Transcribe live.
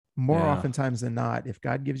more Yeah. oftentimes than not, if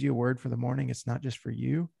God gives you a word for the morning, it's not just for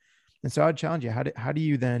you. And so I'd challenge you, how do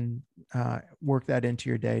you then work that into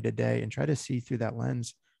your day to day and try to see through that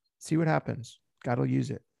lens, see what happens. God will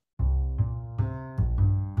use it.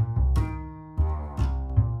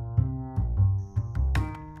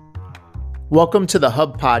 Welcome to the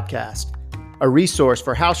Hub Podcast, a resource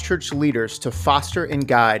for house church leaders to foster and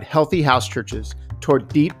guide healthy house churches toward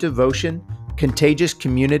deep devotion, contagious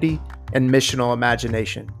community, and missional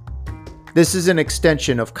imagination. This is an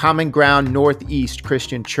extension of Common Ground Northeast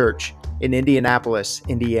Christian Church in Indianapolis,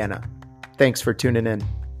 Indiana. Thanks for tuning in.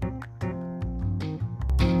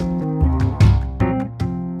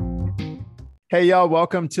 Hey, y'all,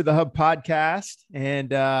 welcome to the Hub Podcast.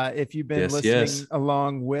 And if you've been listening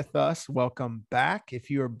along with us, welcome back. If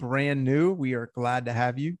you are brand new, we are glad to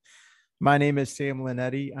have you. My name is Sam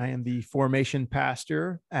Linetti. I am the formation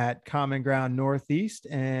pastor at Common Ground Northeast,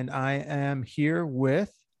 and I am here with...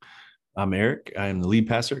 I'm Eric. I am the lead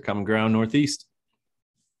pastor at Common Ground Northeast.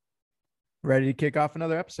 Ready to kick off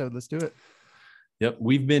another episode. Let's do it. Yep.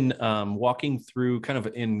 We've been walking through kind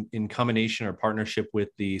of in combination or partnership with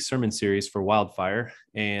the sermon series for Wildfire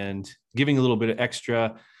and giving a little bit of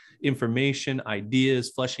extra information, ideas,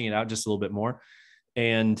 fleshing it out just a little bit more.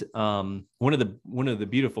 And one of the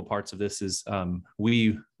beautiful parts of this is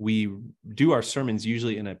we do our sermons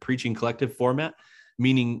usually in a preaching collective format,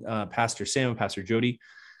 meaning Pastor Sam and Pastor Jody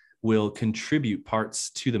will contribute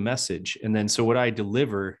parts to the message. And then so what I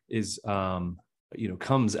deliver is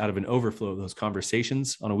comes out of an overflow of those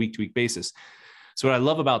conversations on a week-to-week basis. So what I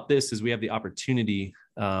love about this is we have the opportunity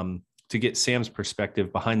to get Sam's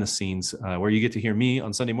perspective behind the scenes, where you get to hear me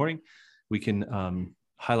on Sunday morning. We can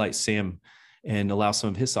highlight Sam and allow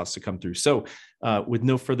some of his thoughts to come through. So with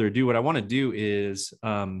no further ado, what I want to do is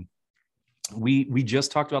we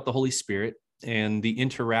just talked about the Holy Spirit and the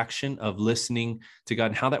interaction of listening to God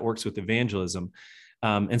and how that works with evangelism.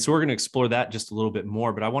 And so we're going to explore that just a little bit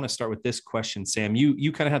more, but I want to start with this question, Sam.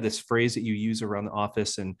 You kind of have this phrase that you use around the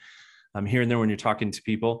office and here and there when you're talking to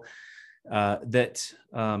people that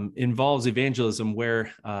involves evangelism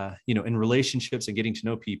where, in relationships and getting to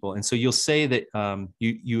know people. And so you'll say that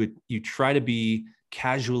you try to be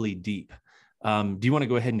casually deep. Do you want to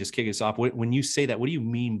go ahead and just kick us off? When you say that, what do you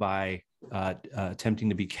mean by attempting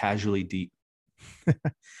to be casually deep?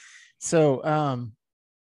 So,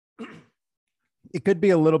 it could be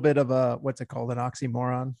a little bit of an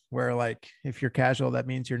oxymoron, where like, if you're casual, that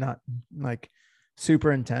means you're not like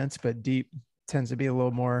super intense, but deep tends to be a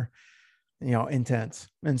little more, intense.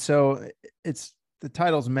 And so the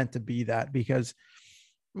title's meant to be that, because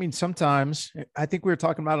sometimes, I think we were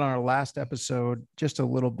talking about on our last episode, just a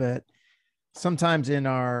little bit, sometimes in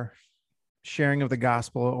our sharing of the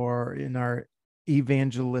gospel or in our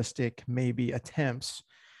evangelistic maybe attempts,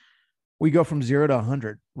 we go from 0 to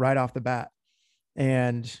 100 right off the bat.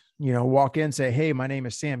 And, walk in and say, hey, my name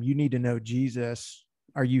is Sam. You need to know Jesus.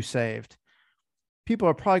 Are you saved? People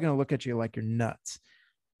are probably going to look at you like you're nuts.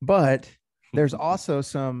 But there's also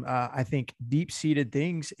some, I think, deep-seated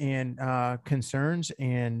things and concerns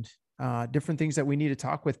and different things that we need to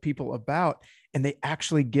talk with people about, and they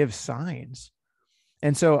actually give signs.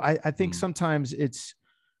 And so I think sometimes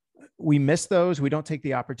we miss those. We don't take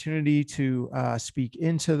the opportunity to speak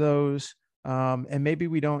into those. And maybe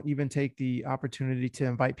we don't even take the opportunity to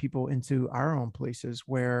invite people into our own places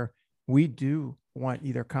where we do want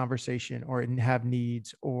either conversation or have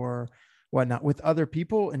needs or whatnot with other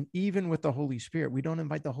people. And even with the Holy Spirit, we don't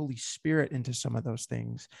invite the Holy Spirit into some of those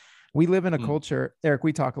things. We live in a culture, Eric,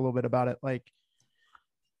 we talk a little bit about it. Like,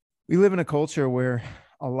 we live in a culture where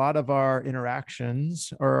a lot of our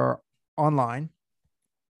interactions are online.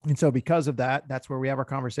 And so because of that, that's where we have our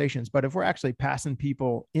conversations. But if we're actually passing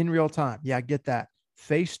people in real time, I get that.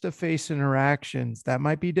 Face-to-face interactions, that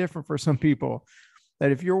might be different for some people.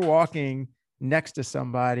 That if you're walking next to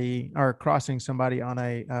somebody or crossing somebody on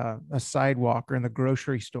a sidewalk or in the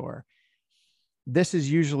grocery store, this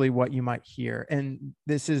is usually what you might hear. And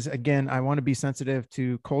this is, again, I want to be sensitive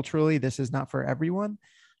to culturally, this is not for everyone,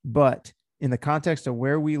 but in the context of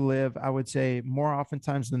where we live, I would say more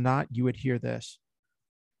oftentimes than not, you would hear this.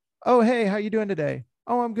 Oh, hey, how you doing today?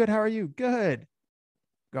 Oh, I'm good. How are you? Good.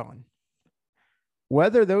 Going.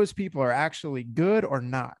 Whether those people are actually good or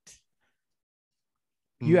not,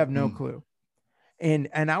 you have no clue. And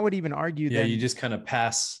I would even argue that you just kind of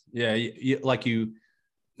pass. Yeah.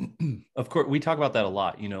 Of course, we talk about that a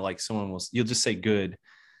lot, like you'll just say good,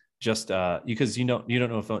 just because you don't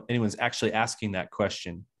know if anyone's actually asking that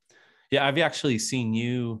question. Yeah, I've actually seen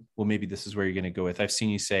you. Well, maybe this is where you're going to go with. I've seen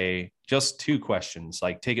you say just 2 questions,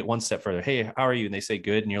 like take it one step further. Hey, how are you? And they say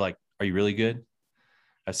good. And you're like, are you really good?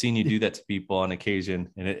 I've seen you do that to people on occasion,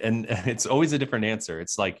 and it's always a different answer.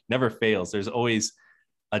 It's like never fails. There's always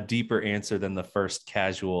a deeper answer than the first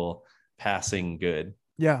casual passing good.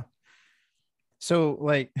 Yeah. So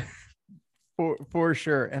like for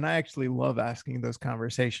sure. And I actually love asking those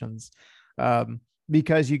conversations,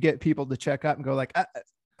 because you get people to check up and go like,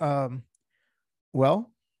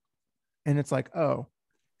 well, and it's like, oh,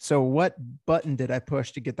 so what button did I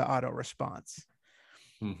push to get the auto response?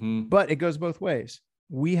 Mm-hmm. But it goes both ways.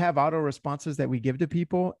 We have auto responses that we give to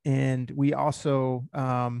people, and we also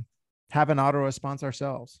have an auto response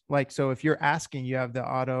ourselves. Like, so if you're asking, you have the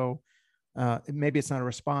auto, maybe it's not a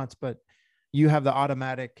response, but you have the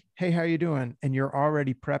automatic, hey, how are you doing? And you're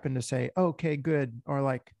already prepping to say, okay, good. Or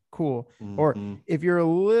like, cool. Mm-hmm. Or if you're a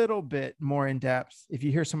little bit more in depth, if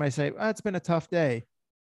you hear somebody say, oh, it's been a tough day,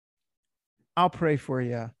 I'll pray for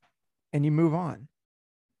you, and you move on.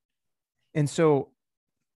 And so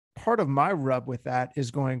part of my rub with that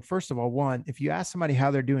is going, first of all, one, if you ask somebody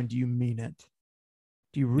how they're doing, do you mean it?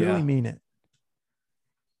 Do you really mean it?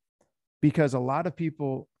 Because a lot of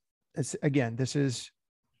people, again, this is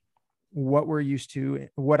what we're used to,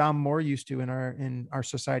 what I'm more used to in our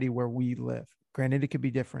society where we live. Granted, it could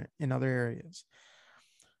be different in other areas.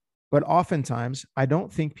 But oftentimes, I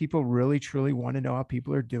don't think people really truly want to know how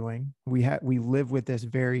people are doing. We live with this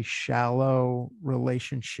very shallow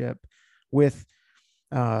relationship with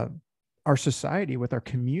our society, with our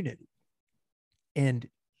community. And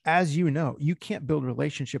as you know, you can't build a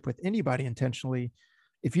relationship with anybody intentionally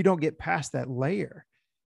if you don't get past that layer.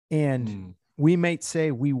 And we might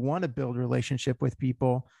say we want to build a relationship with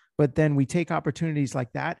people, but then we take opportunities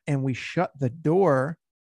like that and we shut the door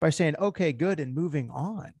by saying, okay, good, and moving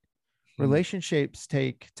on. Relationships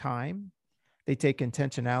take time. They take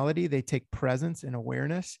intentionality. They take presence and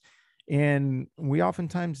awareness. And we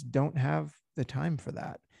oftentimes don't have the time for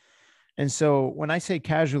that. And so when I say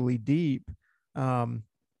casually deep,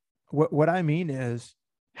 what I mean is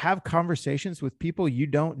have conversations with people you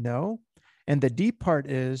don't know. And the deep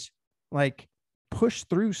part is like push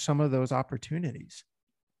through some of those opportunities.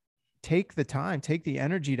 Take the time, take the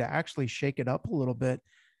energy to actually shake it up a little bit,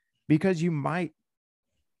 because you might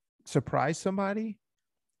surprise somebody.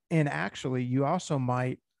 And actually, you also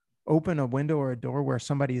might open a window or a door where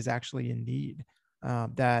somebody is actually in need,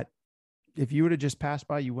 that if you would have just passed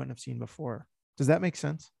by, you wouldn't have seen before. Does that make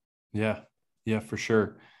sense? Yeah. Yeah, for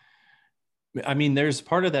sure. I mean, there's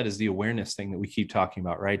part of that is the awareness thing that we keep talking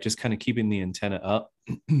about, right? Just kind of keeping the antenna up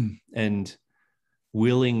and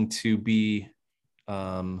willing to be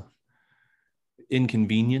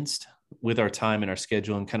inconvenienced with our time and our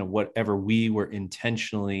schedule and kind of whatever we were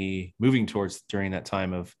intentionally moving towards during that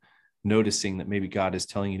time of noticing that maybe God is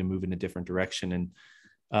telling you to move in a different direction. And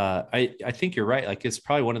I think you're right. Like, it's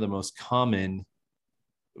probably one of the most common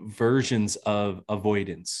versions of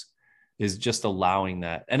avoidance is just allowing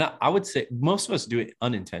that. And I would say most of us do it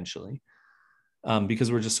unintentionally,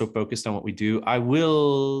 because we're just so focused on what we do. I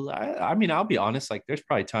mean, I'll be honest, like there's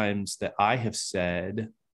probably times that I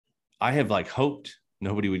have like hoped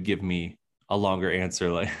nobody would give me a longer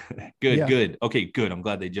answer. Like, good. Okay, good. I'm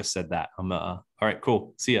glad they just said that. I'm all right,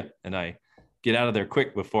 cool. See ya. And I get out of there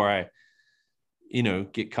quick before I,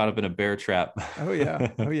 get caught up in a bear trap. Oh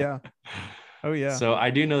yeah. Oh yeah. Oh yeah. So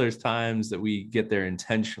I do know there's times that we get there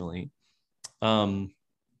intentionally. And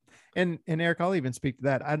Eric, I'll even speak to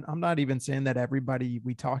that. I'm not even saying that everybody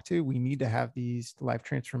we talk to, we need to have these life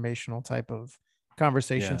transformational type of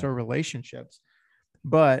conversations or relationships.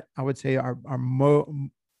 But I would say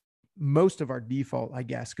most of our default, I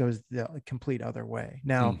guess, goes the complete other way.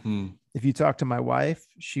 Now, if you talk to my wife,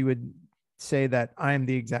 she would say that I am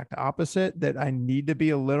the exact opposite, that I need to be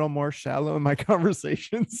a little more shallow in my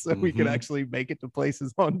conversations so we could actually make it to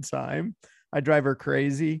places on time. I drive her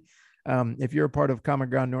crazy. If you're a part of Common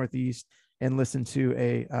Ground Northeast and listen to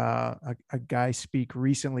a guy speak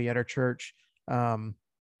recently at our church,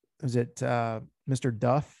 was it Mr.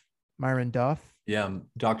 Duff, Myron Duff? Yeah,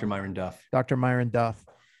 Dr. Myron Duff. Dr. Myron Duff.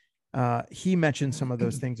 He mentioned some of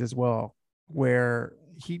those things as well, where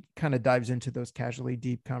he kind of dives into those casually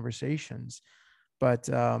deep conversations. But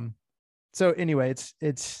so anyway,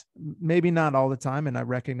 it's maybe not all the time, and I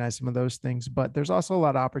recognize some of those things, but there's also a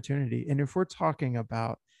lot of opportunity. And if we're talking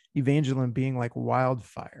about evangelism being like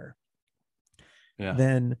wildfire,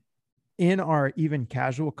 then in our even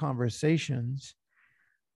casual conversations,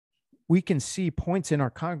 we can see points in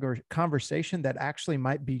our conversation that actually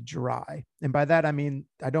might be dry. And by that,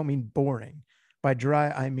 I don't mean boring. By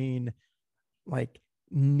dry, I mean like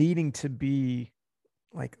needing to be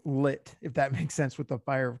like lit, if that makes sense, with the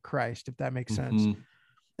fire of Christ, if that makes sense.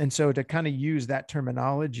 And so to kind of use that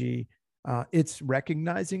terminology, it's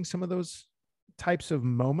recognizing some of those types of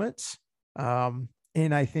moments. And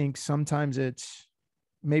I think sometimes it's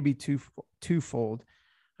maybe twofold.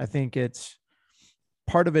 I think it's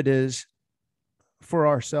part of it is for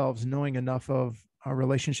ourselves, knowing enough of our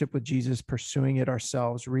relationship with Jesus, pursuing it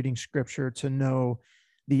ourselves, reading scripture to know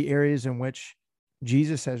the areas in which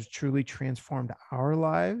Jesus has truly transformed our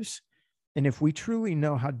lives. And if we truly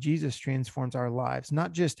know how Jesus transforms our lives,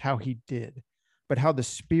 not just how he did, but how the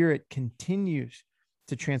Spirit continues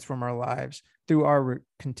to transform our lives through our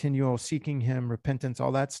continual seeking him, repentance,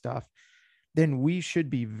 all that stuff, then we should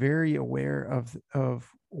be very aware of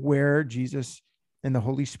where Jesus and the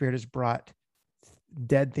Holy Spirit has brought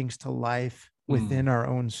dead things to life within our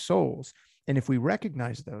own souls. And if we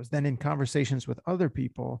recognize those, then in conversations with other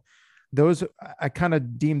people, those, I kind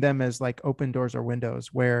of deem them as like open doors or windows,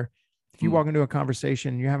 where if you walk into a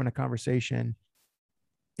conversation, you're having a conversation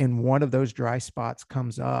and one of those dry spots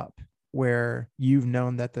comes up where you've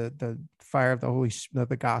known that the fire of the Holy Spirit,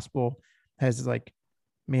 the gospel has like,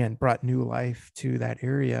 man, brought new life to that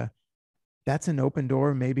area. That's an open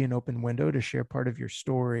door, maybe an open window to share part of your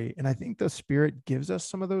story. And I think the Spirit gives us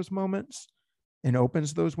some of those moments and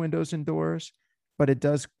opens those windows and doors, but it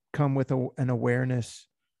does come with an awareness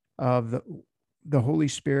of the Holy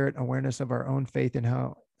Spirit, awareness of our own faith and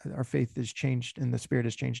how our faith is changed and the Spirit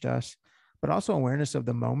has changed us, but also awareness of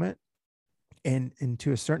the moment. And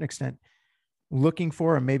to a certain extent, looking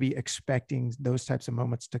for and maybe expecting those types of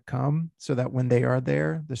moments to come so that when they are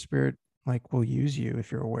there, the Spirit like will use you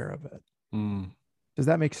if you're aware of it. Does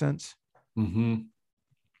that make sense? Mm-hmm.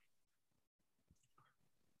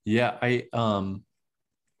 Yeah. I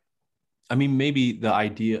mean, maybe the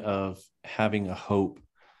idea of having a hope,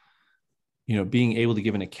 being able to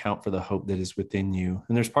give an account for the hope that is within you.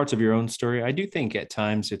 And there's parts of your own story. I do think at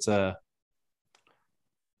times it's a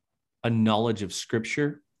knowledge of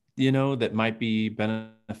scripture, that might be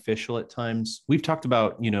beneficial at times. We've talked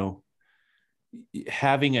about,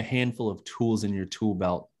 having a handful of tools in your tool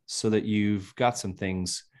belt so that you've got some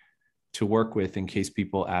things to work with in case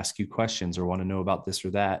people ask you questions or want to know about this or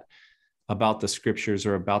that, about the scriptures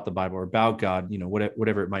or about the Bible or about God,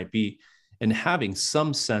 whatever it might be. And having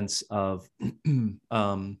some sense of an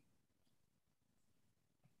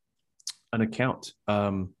account,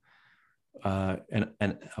 an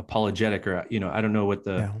apologetic, or, I don't know what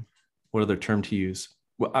other term to use.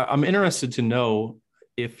 Well, I'm interested to know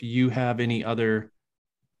if you have any other,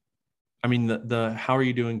 I mean, the how are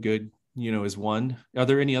you doing good, is one. Are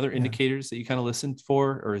there any other indicators that you kind of listen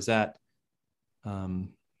for, or is that,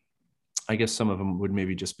 I guess some of them would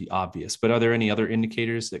maybe just be obvious, but are there any other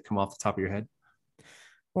indicators that come off the top of your head?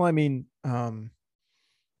 Well, I mean,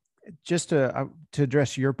 just to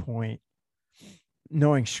address your point,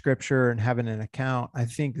 knowing scripture and having an account, I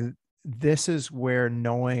think this is where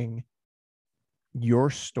knowing your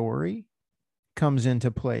story comes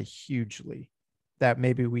into play hugely, that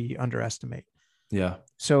maybe we underestimate. Yeah.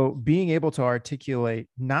 So being able to articulate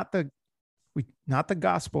not the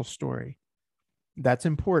gospel story, that's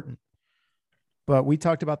important. But we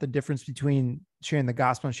talked about the difference between sharing the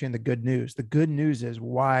gospel and sharing the good news. The good news is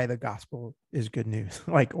why the gospel is good news,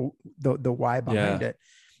 like the why behind it.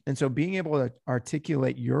 And so being able to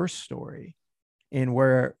articulate your story and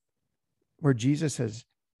where Jesus has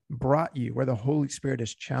brought you, where the Holy Spirit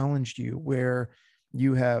has challenged you, where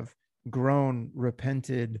you have grown,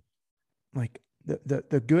 repented, like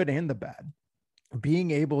the good and the bad, being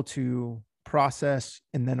able to process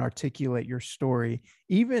and then articulate your story,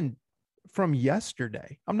 even from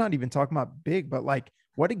yesterday. I'm not even talking about big, but like,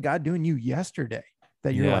 what did God do in you yesterday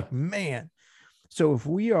that you're like, man? So if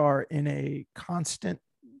we are in a constant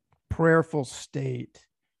prayerful state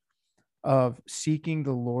of seeking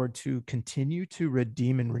the Lord to continue to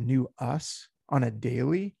redeem and renew us on a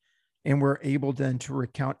daily, and we're able then to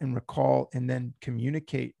recount and recall and then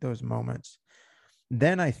communicate those moments,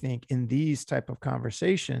 then I think in these type of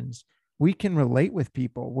conversations, we can relate with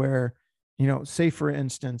people where, say for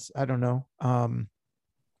instance, I don't know,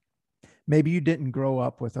 maybe you didn't grow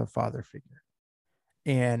up with a father figure,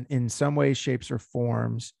 and in some ways, shapes or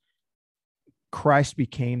forms, Christ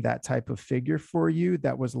became that type of figure for you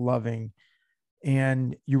that was loving.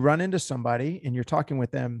 And you run into somebody and you're talking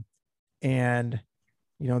with them, and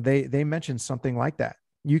they mentioned something like that.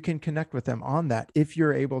 You can connect with them on that if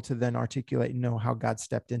you're able to then articulate and know how God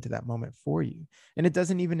stepped into that moment for you. And it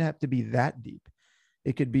doesn't even have to be that deep.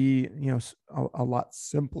 It could be, a lot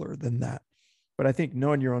simpler than that. But I think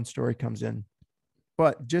knowing your own story comes in.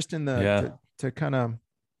 But just in to kind of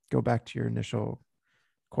go back to your initial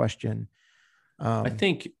question, I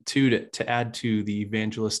think too, to add to the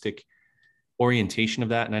evangelistic orientation of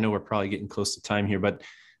that, and I know we're probably getting close to time here, but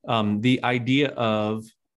the idea of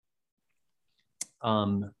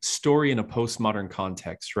story in a postmodern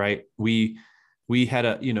context, right? We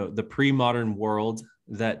had the pre-modern world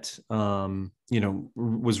that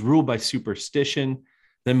was ruled by superstition.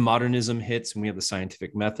 Then modernism hits, and we have the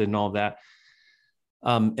scientific method and all that.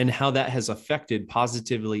 And how that has affected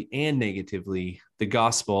positively and negatively the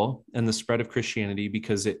gospel and the spread of Christianity,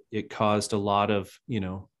 because it caused a lot of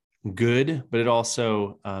good, but it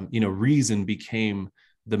also reason became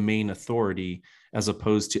the main authority as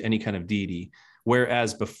opposed to any kind of deity.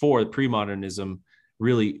 Whereas before, pre-modernism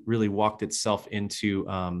really walked itself into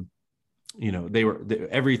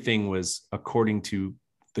everything was according to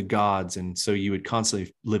the gods, and so you would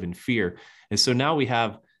constantly live in fear. And so now we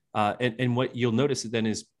have and what you'll notice then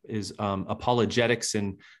is apologetics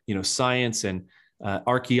and science and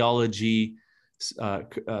archaeology,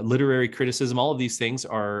 literary criticism. All of these things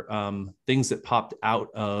are things that popped out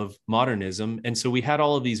of modernism, and so we had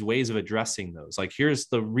all of these ways of addressing those. Like, here's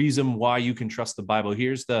the reason why you can trust the Bible.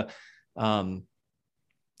 Here's the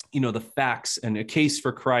the facts and a case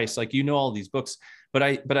for Christ. Like, all these books,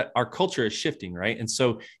 but our culture is shifting, right? And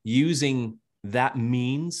so using that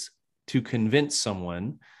means to convince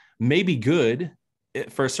someone may be good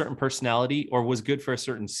for a certain personality or was good for a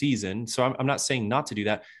certain season. So I'm not saying not to do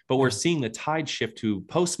that, but we're seeing the tide shift to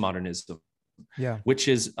postmodernism, which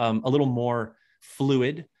is a little more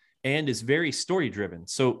fluid and is very story driven.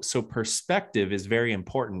 So perspective is very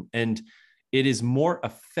important, and it is more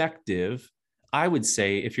effective, I would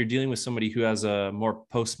say, if you're dealing with somebody who has a more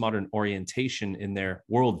postmodern orientation in their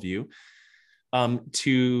worldview,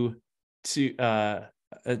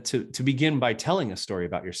 to begin by telling a story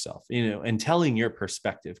about yourself, and telling your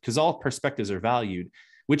perspective, because all perspectives are valued,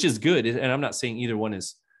 which is good. And I'm not saying either one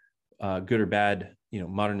is good or bad,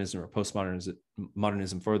 modernism or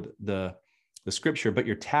postmodernism for the scripture, but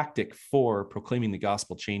your tactic for proclaiming the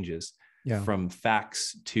gospel changes from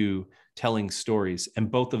facts to telling stories.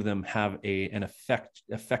 And both of them have an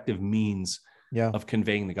effective means of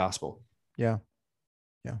conveying the gospel. Yeah.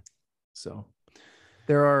 So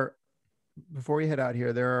there are, before we head out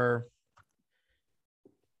here, there are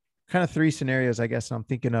kind of three scenarios, I guess, I'm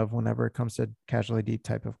thinking of whenever it comes to casually deep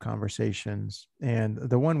type of conversations. And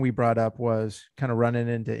the one we brought up was kind of running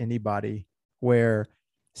into anybody, where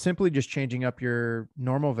simply just changing up your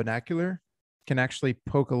normal vernacular can actually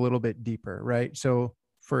poke a little bit deeper, right? So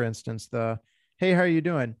for instance, hey, how are you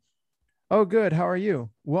doing? Oh, good. How are you?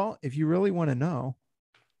 Well, if you really want to know,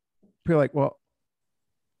 you're like, well,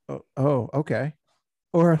 oh, okay.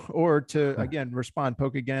 Or to, again, respond,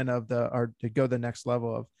 poke again or to go the next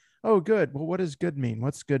level of, oh, good. Well, what does good mean?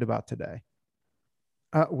 What's good about today?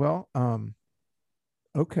 Okay.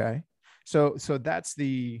 So that's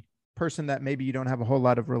the person that maybe you don't have a whole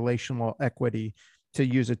lot of relational equity, to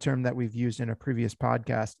use a term that we've used in a previous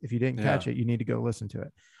podcast. If you didn't catch it, you need to go listen to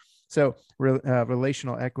it. So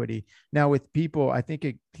relational equity. Now with people, I think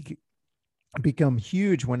it become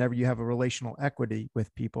huge whenever you have a relational equity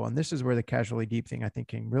with people. And this is where the casually deep thing, I think,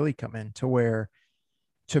 can really come in, to where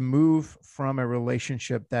to move from a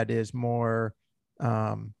relationship that is more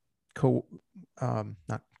not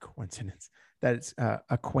coincidence, that it's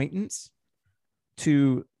acquaintance,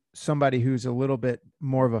 to somebody who's a little bit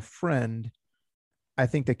more of a friend. I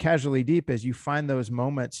think the casually deep is you find those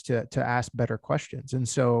moments to ask better questions. And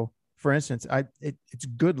so, for instance, it's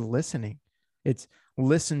good listening. It's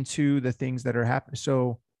listen to the things that are happening.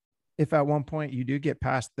 So if at one point you do get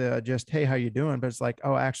past the just, hey, how you doing? But it's like,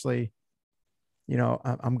 oh, actually,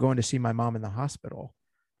 I'm going to see my mom in the hospital.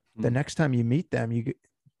 The next time you meet them,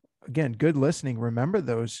 again, good listening. Remember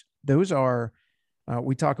those are,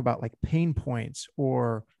 we talk about like pain points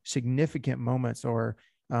or significant moments or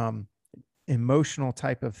emotional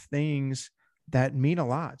type of things that mean a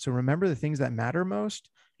lot. So remember the things that matter most,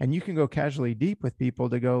 and you can go casually deep with people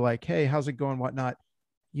to go like, hey, how's it going? Whatnot.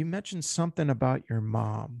 You mentioned something about your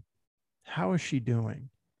mom. How is she doing?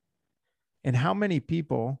 And how many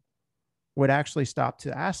people would actually stop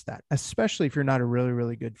to ask that, especially if you're not a really,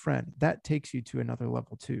 really good friend? That takes you to another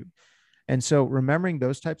level too. And so remembering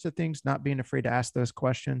those types of things, not being afraid to ask those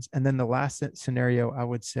questions. And then the last scenario, I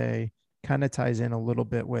would say, kind of ties in a little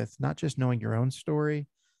bit with not just knowing your own story,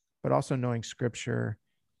 but also knowing scripture,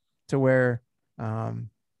 to where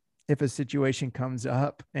if a situation comes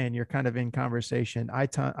up and you're kind of in conversation,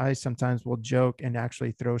 I sometimes will joke and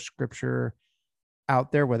actually throw scripture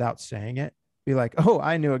out there without saying it. Be like, oh,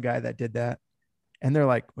 I knew a guy that did that. And they're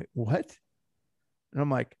like, wait, what? And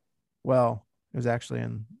I'm like, well, it was actually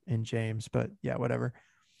in James, but yeah, whatever.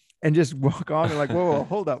 And just walk on and like, whoa,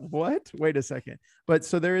 hold up. What? Wait a second. But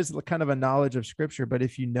so there is kind of a knowledge of scripture, but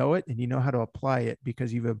if you know it and you know how to apply it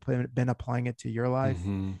because you've been applying it to your life,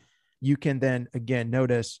 you can then again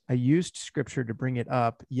notice I used scripture to bring it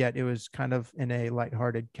up, yet it was kind of in a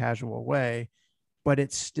lighthearted, casual way, but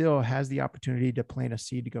it still has the opportunity to plant a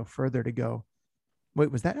seed to go further, to go,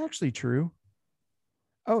 wait, was that actually true?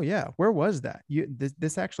 Oh yeah, where was that?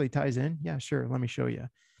 This actually ties in. Yeah, sure. Let me show you.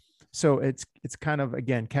 So it's kind of,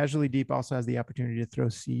 again, casually deep also has the opportunity to throw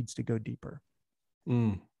seeds to go deeper.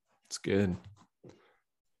 It's good.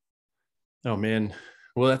 Oh man.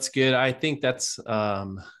 Well, that's good. I think that's,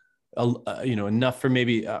 enough for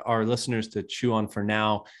maybe our listeners to chew on for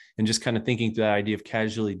now, and just kind of thinking through that idea of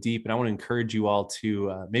casually deep. And I want to encourage you all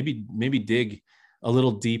to maybe dig a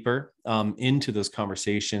little deeper into those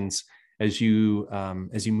conversations as you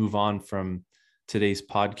move on from today's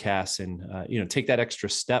podcast, and take that extra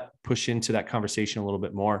step, push into that conversation a little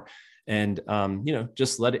bit more, and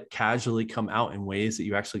just let it casually come out in ways that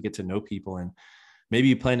you actually get to know people. And maybe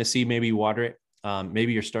you plant a seed, maybe you water it,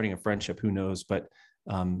 maybe you're starting a friendship, who knows? But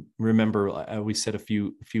remember, we said a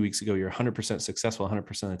few weeks ago, you're 100% successful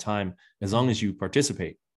 100% of the time as long as you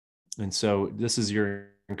participate. And so this is your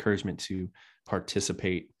encouragement to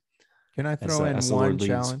participate. Can I throw in one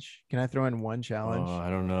challenge? Can I throw in one challenge? Oh, I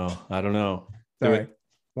don't know. All right.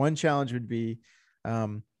 One challenge would be,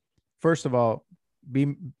 first of all,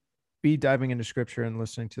 be diving into scripture and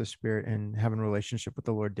listening to the Spirit and having a relationship with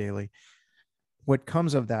the Lord daily. What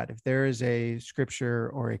comes of that, if there is a scripture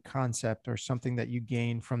or a concept or something that you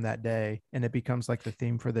gain from that day and it becomes like the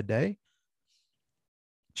theme for the day,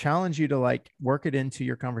 challenge you to like work it into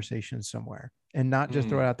your conversation somewhere, and not just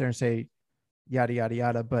throw it out there and say yada, yada,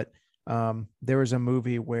 yada. But there was a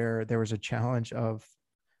movie where there was a challenge of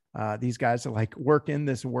these guys that like work in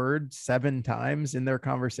this word 7 times in their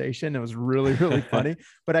conversation. It was really, really funny.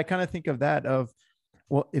 But I kind of think of that of,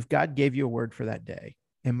 well, if God gave you a word for that day,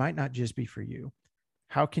 it might not just be for you.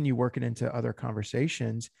 How can you work it into other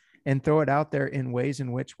conversations and throw it out there in ways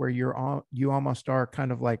in which where you almost are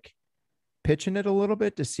kind of like pitching it a little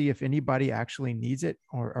bit to see if anybody actually needs it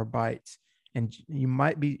or bites. And you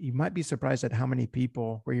might be surprised at how many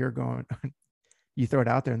people where you're going, you throw it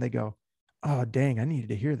out there and they go, oh, dang, I needed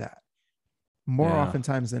to hear that. More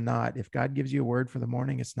oftentimes than not, if God gives you a word for the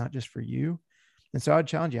morning, it's not just for you. And so I'd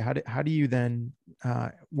challenge you, how do you then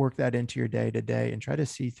work that into your day to day and try to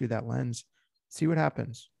see through that lens, see what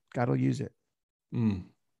happens. God will use it.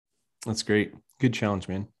 That's great. Good challenge,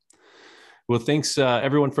 man. Well, thanks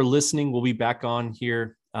everyone for listening. We'll be back on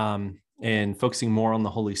here and focusing more on the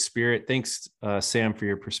Holy Spirit. Thanks, Sam, for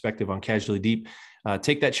your perspective on Casually Deep.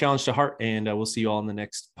 Take that challenge to heart, and we'll see you all in the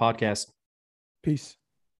next podcast. Peace.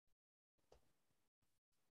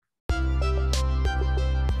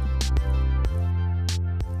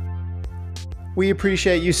 We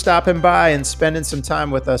appreciate you stopping by and spending some time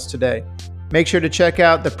with us today. Make sure to check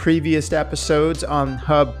out the previous episodes on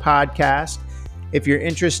Hub Podcast. If you're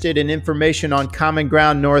interested in information on Common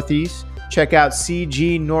Ground Northeast, check out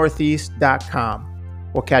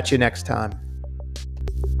cgnortheast.com. We'll catch you next time.